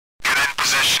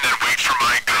position and wait for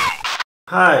my go.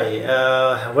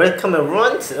 Hi, welcome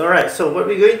everyone. Alright, so what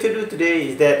we're going to do today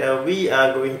is that we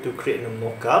are going to create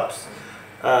mock-ups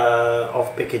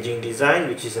of packaging design,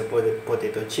 which is a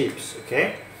potato chips.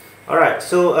 Okay. Alright,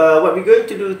 so what we're going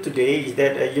to do today is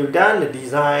that you've done the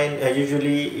design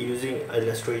usually using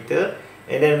Illustrator,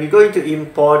 and then we're going to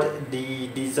import the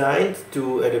designs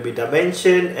to Adobe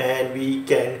Dimension, and we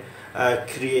can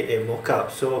create a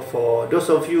mockup. So for those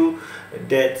of you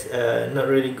that's not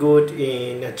really good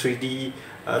in 3D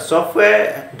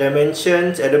software,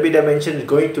 Adobe Dimension is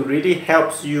going to really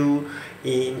help you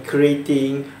in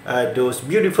creating those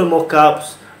beautiful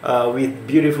mockups with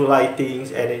beautiful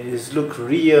lightings, and it is look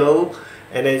real,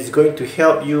 and it's going to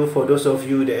help you for those of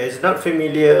you that is not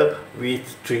familiar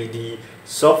with 3D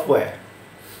software.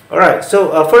 Alright,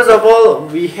 so first of all,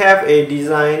 we have a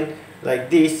design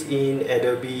like this in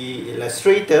Adobe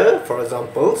Illustrator, for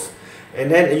examples,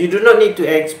 and then you do not need to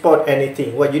export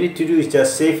anything. What you need to do is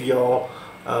just save your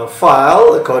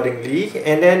file accordingly,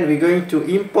 and then we're going to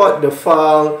import the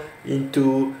file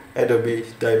into Adobe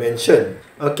Dimension.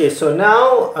 Okay, so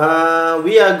now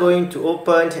we are going to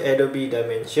open Adobe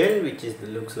Dimension, which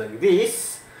looks like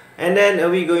this, and then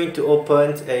we're going to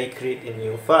open create a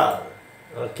new file.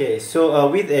 Okay, so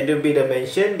with Adobe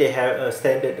Dimension, they have a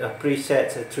standard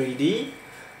preset 3D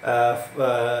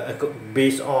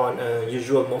based on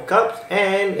usual mockups,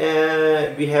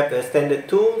 and we have the standard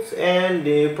tools, and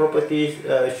the properties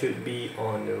should be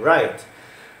on the right.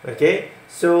 Okay,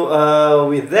 so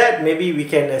with that, maybe we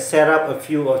can set up a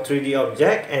few of 3D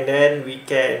objects, and then we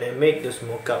can make those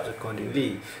mockups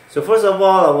accordingly. So first of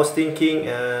all, I was thinking,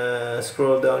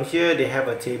 scroll down here, they have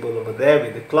a table over there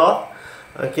with the cloth.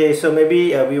 Okay, so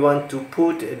maybe we want to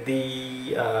put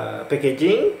the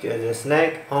packaging, the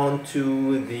snack,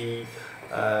 onto the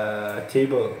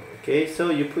table. Okay, so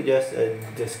you put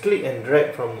just click and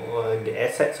drag from the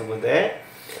assets over there,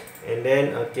 and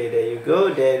then okay, there you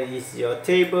go, there is your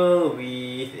table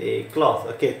with a cloth.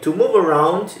 Okay, to move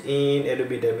around in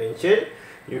Adobe Dimension,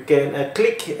 you can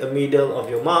click the middle of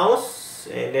your mouse,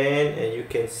 and then you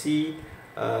can see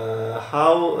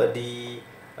how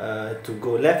to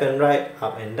go left and right,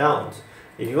 up and down.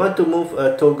 If you want to move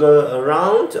a toggle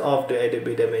around of the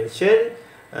Adobe Dimension,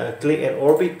 click an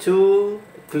orbit tool,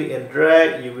 click and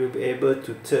drag, you will be able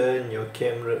to turn your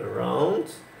camera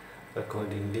around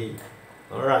accordingly.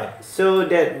 Alright, so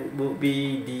that would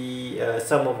be the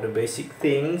some of the basic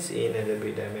things in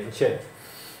Adobe Dimension.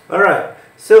 Alright,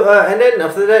 so and then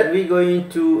after that, we're going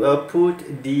to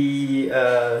put the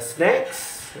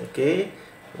snacks. Okay,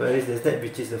 where is the snack,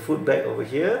 which is the food bag over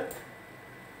here.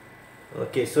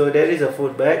 Okay, so there is a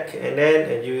food bag, and then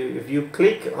if you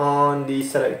click on the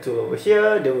select tool over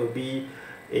here, there will be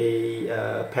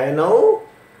a panel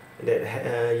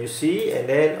that you see, and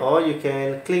then or you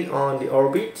can click on the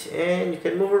orbit and you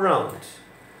can move around.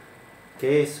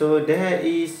 Okay, so that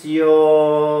is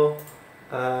your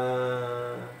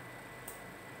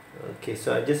okay,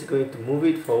 so I'm just going to move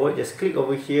it forward. Just click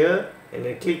over here and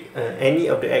then click any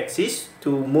of the axis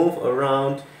to move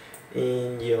around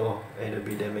in your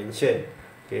Adobe Dimension.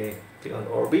 Okay, click on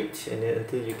orbit, and then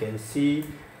until you can see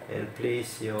and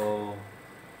place your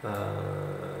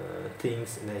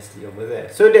things nicely over there.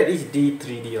 So that is the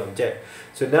 3D object.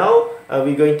 So now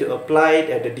we're going to apply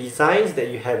the designs that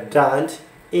you have done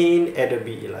in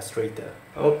Adobe Illustrator.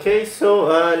 Okay, so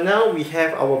now we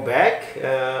have our bag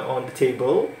on the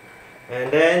table,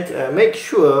 and then make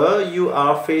sure you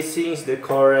are facing the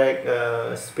correct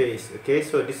space. Okay,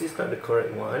 so this is not the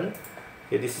correct one.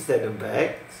 Okay, this is at the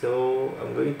back, so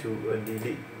I'm going to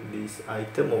delete this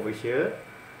item over here,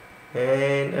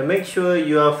 and make sure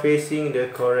you are facing the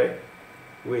correct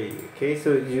way. Okay,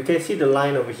 so you can see the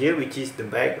line over here, which is the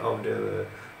back of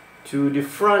to the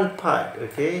front part.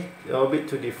 Okay, orbit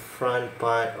to the front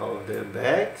part of the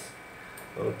bags.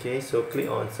 Okay, so click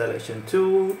on selection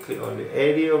tool, click on the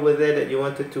area over there that you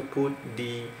wanted to put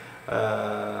the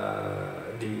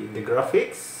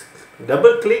graphics.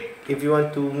 Double click if you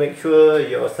want to make sure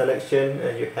your selection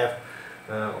you have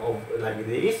like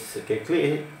this. Okay,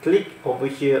 click over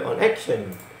here on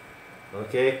action.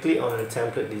 Okay, click on the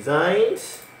template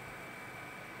designs,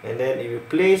 and then it will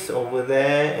place over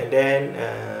there, and then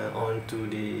onto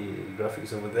the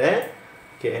graphics over there.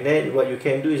 Okay, and then what you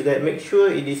can do is that make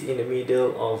sure it is in the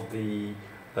middle of the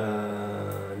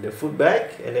food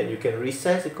bag, and then you can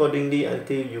resize accordingly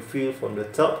until you feel from the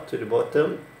top to the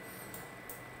bottom.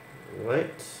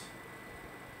 Right,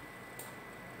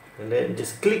 and then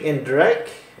just click and drag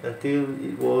until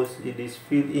it is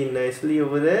filled in nicely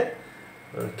over there.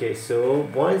 Okay, so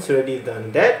once you already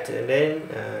done that, and then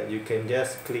you can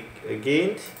just click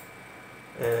again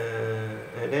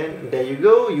and then there you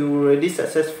go, you already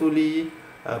successfully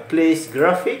placed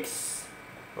graphics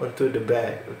onto the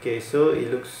back. Okay, so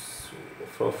it looks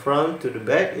from front to the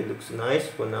back, it looks nice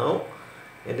for now.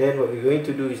 And then what we're going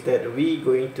to do is that we're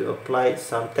going to apply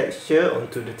some texture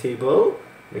onto the table,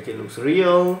 make it looks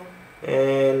real,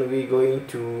 and we're going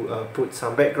to put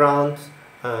some backgrounds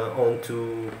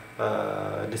onto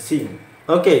the scene.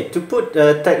 Okay, to put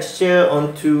texture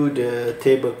onto the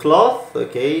tablecloth,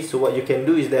 okay, so what you can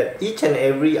do is that each and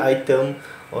every item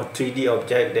or 3D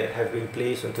object that have been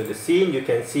placed onto the scene, you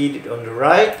can see it on the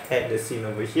right at the scene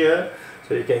over here.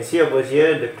 So you can see over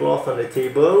here the cloth on the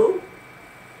table.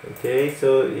 Okay,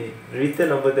 so it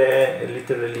written over there,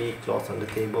 literally cloth on the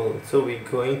table. So we're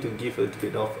going to give a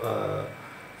bit of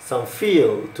some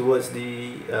feel towards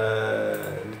the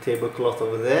tablecloth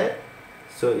over there.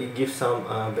 So it gives some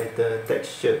better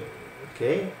texture,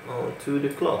 okay, onto the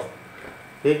cloth.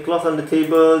 Okay, cloth on the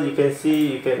table. You can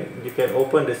see you can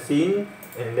open the scene,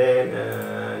 and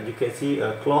then you can see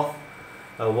a cloth.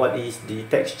 What is the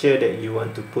texture that you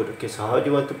want to put? Okay, so how do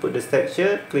you want to put this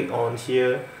texture? Click on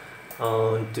here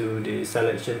onto the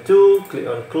selection tool. Click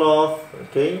on cloth.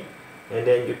 Okay, and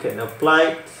then you can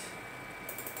apply it.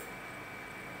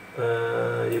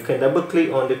 You can double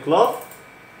click on the cloth.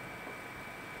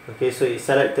 Okay, so you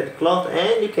selected cloth,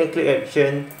 and you can click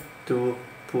action to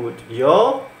put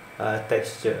your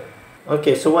texture.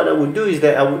 Okay, so what I would do is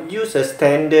that I would use a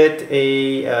standard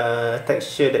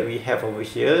texture that we have over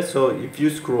here. So if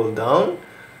you scroll down,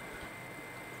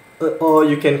 or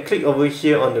you can click over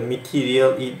here on the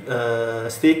material,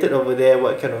 it stated over there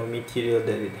what kind of material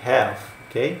that it have.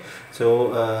 Okay,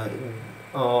 so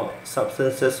or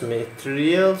substances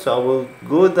material. So I will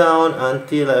go down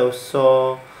until I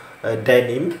saw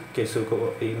denim. Okay,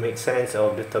 so it makes sense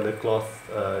of the tablecloth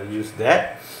use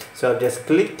that. So I'll just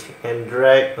click and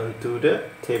drag onto the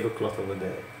tablecloth over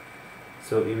there.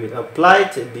 So it will apply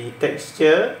the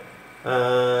texture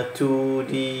to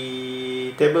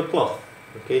the tablecloth.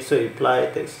 Okay, so apply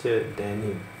texture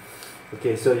denim.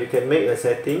 Okay, so you can make a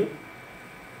setting.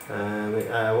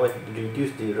 I want to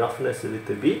reduce the roughness a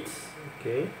little bit.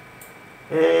 Okay,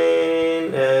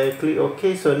 and click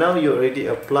OK. So now you already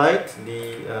applied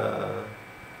the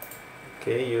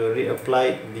you already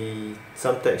applied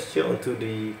some texture onto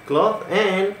the cloth,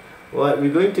 and what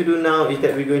we're going to do now is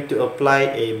that we're going to apply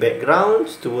a background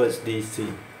towards the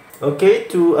scene. Okay,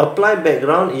 to apply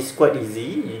background is quite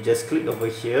easy. You just click over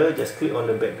here, just click on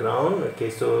the background.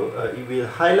 Okay, so it will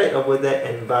highlight over there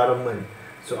environment.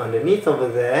 So underneath over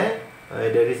there,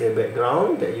 there is a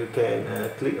background that you can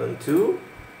click onto,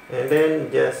 and then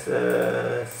just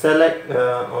select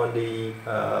on the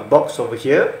box over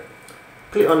here.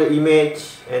 Click on the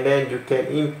image, and then you can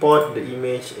import the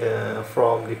image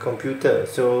from the computer.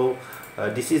 So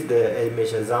this is the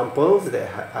image examples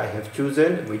that I have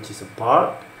chosen, which is a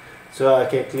part. So I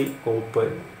can click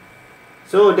open.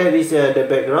 So that is the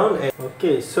background. And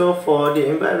okay, so for the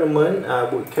environment, I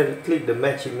would click the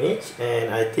match image,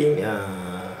 and I think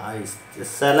I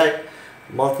select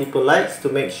multiple lights to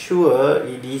make sure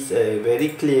it is very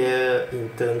clear in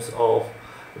terms of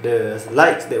the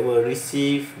lights that were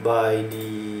received by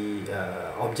the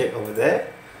object over there.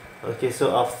 Okay,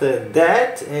 so after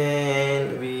that,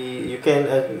 and you can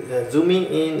zooming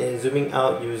in and zooming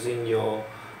out using your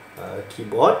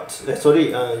keyboard,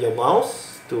 your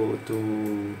mouse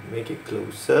to make it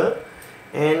closer.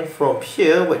 And from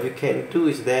here, what you can do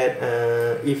is that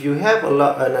if you have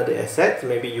another asset,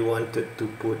 maybe you wanted to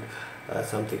put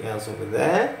something else over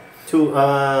there,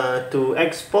 to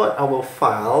export our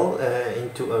file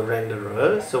into a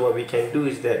renderer. So what we can do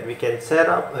is that we can set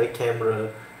up a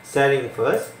camera setting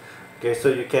first. Okay, so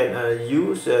you can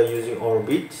use using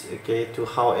orbit, okay, to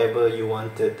however you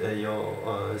wanted your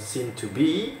scene to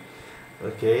be.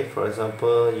 Okay, for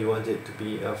example, you want it to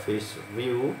be a face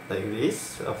view like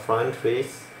this, a front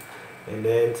face, and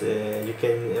then you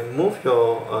can move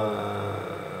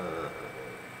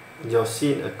your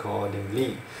scene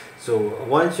accordingly. So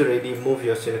once you already move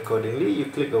your scene accordingly, you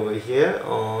click over here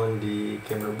on the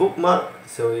camera bookmark.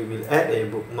 So it will add a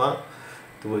bookmark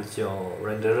towards your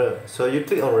renderer. So you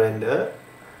click on render.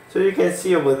 So you can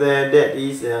see over there that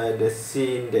is the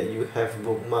scene that you have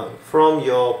bookmarked from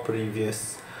your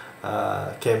previous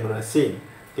camera scene.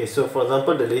 Okay, so for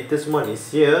example, the latest one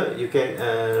is here. You can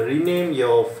rename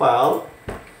your file,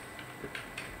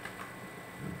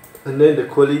 and then the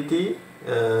quality,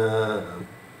 and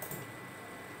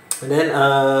then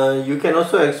you can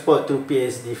also export to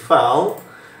PSD file.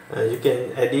 You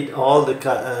can edit all the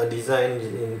designs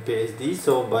in PSD.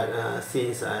 So but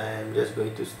since I am just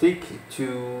going to stick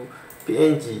to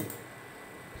PNG,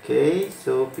 Okay,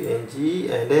 so PNG,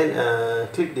 and then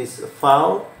click this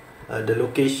file, the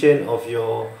location of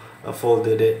your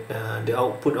folder, that the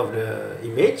output of the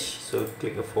image. So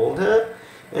click a folder,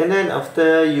 and then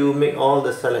after you make all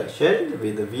the selection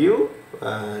with the view,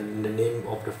 the name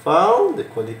of the file, the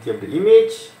quality of the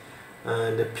image,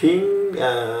 the ping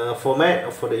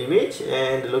format for the image,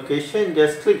 and the location,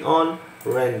 just click on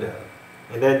render.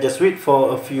 And then just wait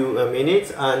for a few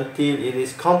minutes until it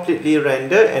is completely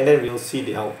rendered, and then we'll see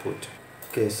the output.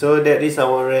 Okay, so that is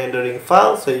our rendering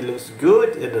file. So it looks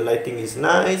good, the lighting is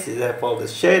nice, it has all the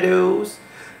shadows,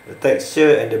 the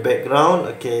texture and the background.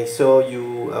 Okay, so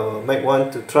you might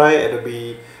want to try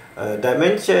Adobe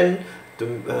Dimension.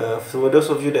 For those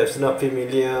of you that's not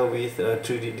familiar with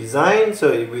 3D design,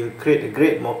 so it will create a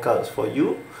great mockups for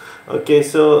you. Okay,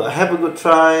 so have a good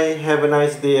try, have a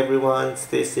nice day everyone,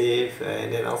 stay safe,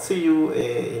 and then I'll see you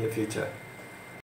in the future.